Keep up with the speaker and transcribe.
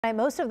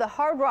Most of the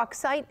Hard Rock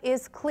site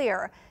is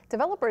clear.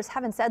 Developers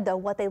haven't said, though,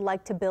 what they'd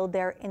like to build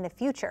there in the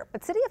future.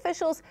 But city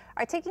officials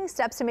are taking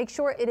steps to make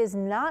sure it is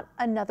not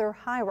another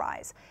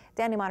high-rise.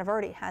 Danny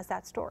Monteverdi has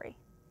that story.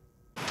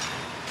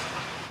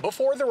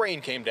 Before the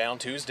rain came down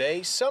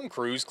Tuesday, some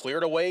crews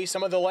cleared away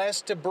some of the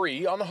last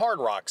debris on the Hard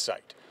Rock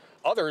site.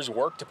 Others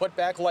worked to put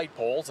back light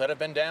poles that have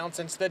been down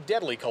since the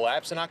deadly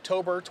collapse in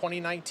October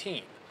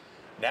 2019.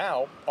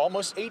 Now,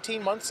 almost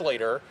 18 months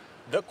later,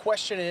 the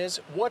question is,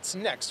 what's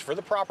next for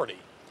the property?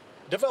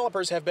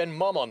 Developers have been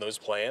mum on those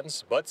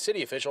plans, but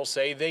city officials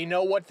say they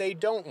know what they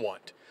don't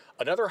want: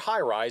 another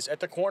high-rise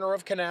at the corner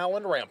of Canal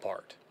and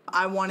Rampart.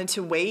 I wanted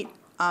to wait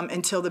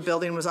until the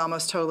building was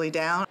almost totally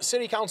down.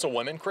 City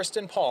Councilwomen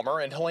Kristen Palmer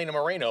and Helena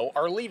Moreno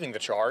are leading the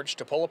charge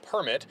to pull a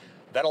permit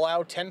that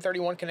allowed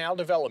 1031 Canal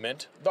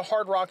Development, the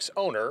Hard Rock's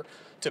owner,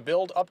 to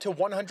build up to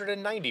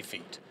 190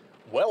 feet,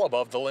 well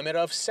above the limit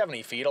of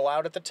 70 feet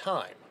allowed at the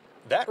time.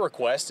 That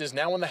request is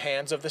now in the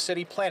hands of the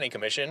City Planning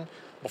Commission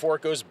before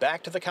it goes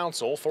back to the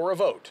council for a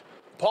vote.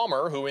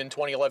 Palmer, who in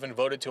 2011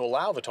 voted to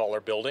allow the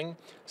taller building,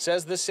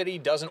 says the city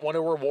doesn't want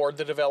to reward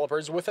the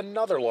developers with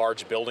another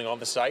large building on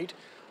the site,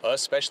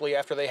 especially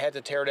after they had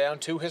to tear down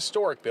two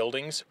historic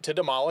buildings to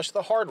demolish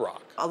the Hard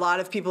Rock. A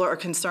lot of people are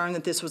concerned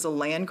that this was a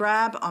land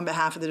grab on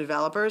behalf of the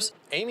developers.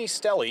 Amy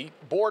Stelly,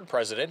 board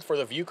president for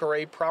the Vieux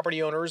Carre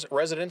Property Owners,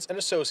 Residents, and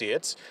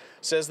Associates,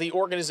 says the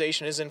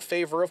organization is in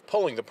favor of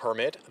pulling the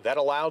permit that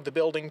allowed the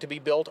building to be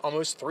built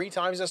almost 3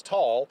 times as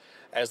tall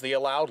as the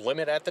allowed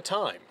limit at the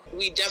time.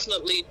 We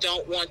definitely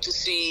don't want to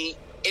see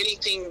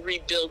anything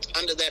rebuilt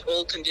under that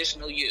old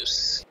conditional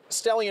use.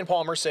 Stelly and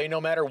Palmer say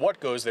no matter what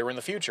goes there in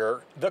the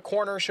future, the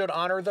corner should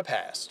honor the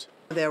past.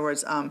 There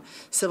was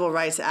civil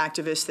rights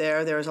activists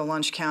there. There was a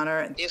lunch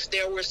counter. If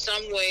there were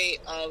some way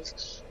of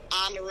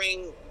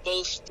honoring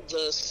both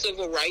the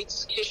civil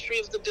rights history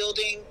of the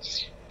building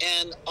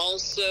and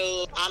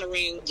also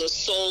honoring the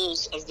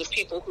souls of the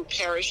people who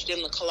perished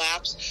in the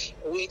collapse,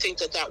 we think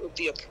that that would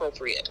be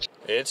appropriate.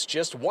 It's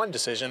just one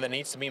decision that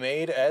needs to be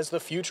made as the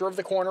future of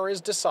the corner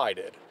is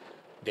decided.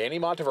 Danny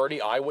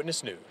Monteverdi,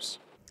 Eyewitness News.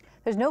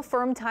 There's no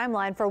firm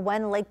timeline for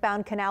when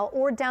Lakebound Canal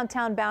or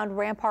downtown-bound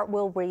Rampart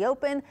will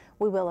reopen.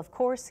 We will, of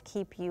course,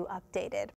 keep you updated.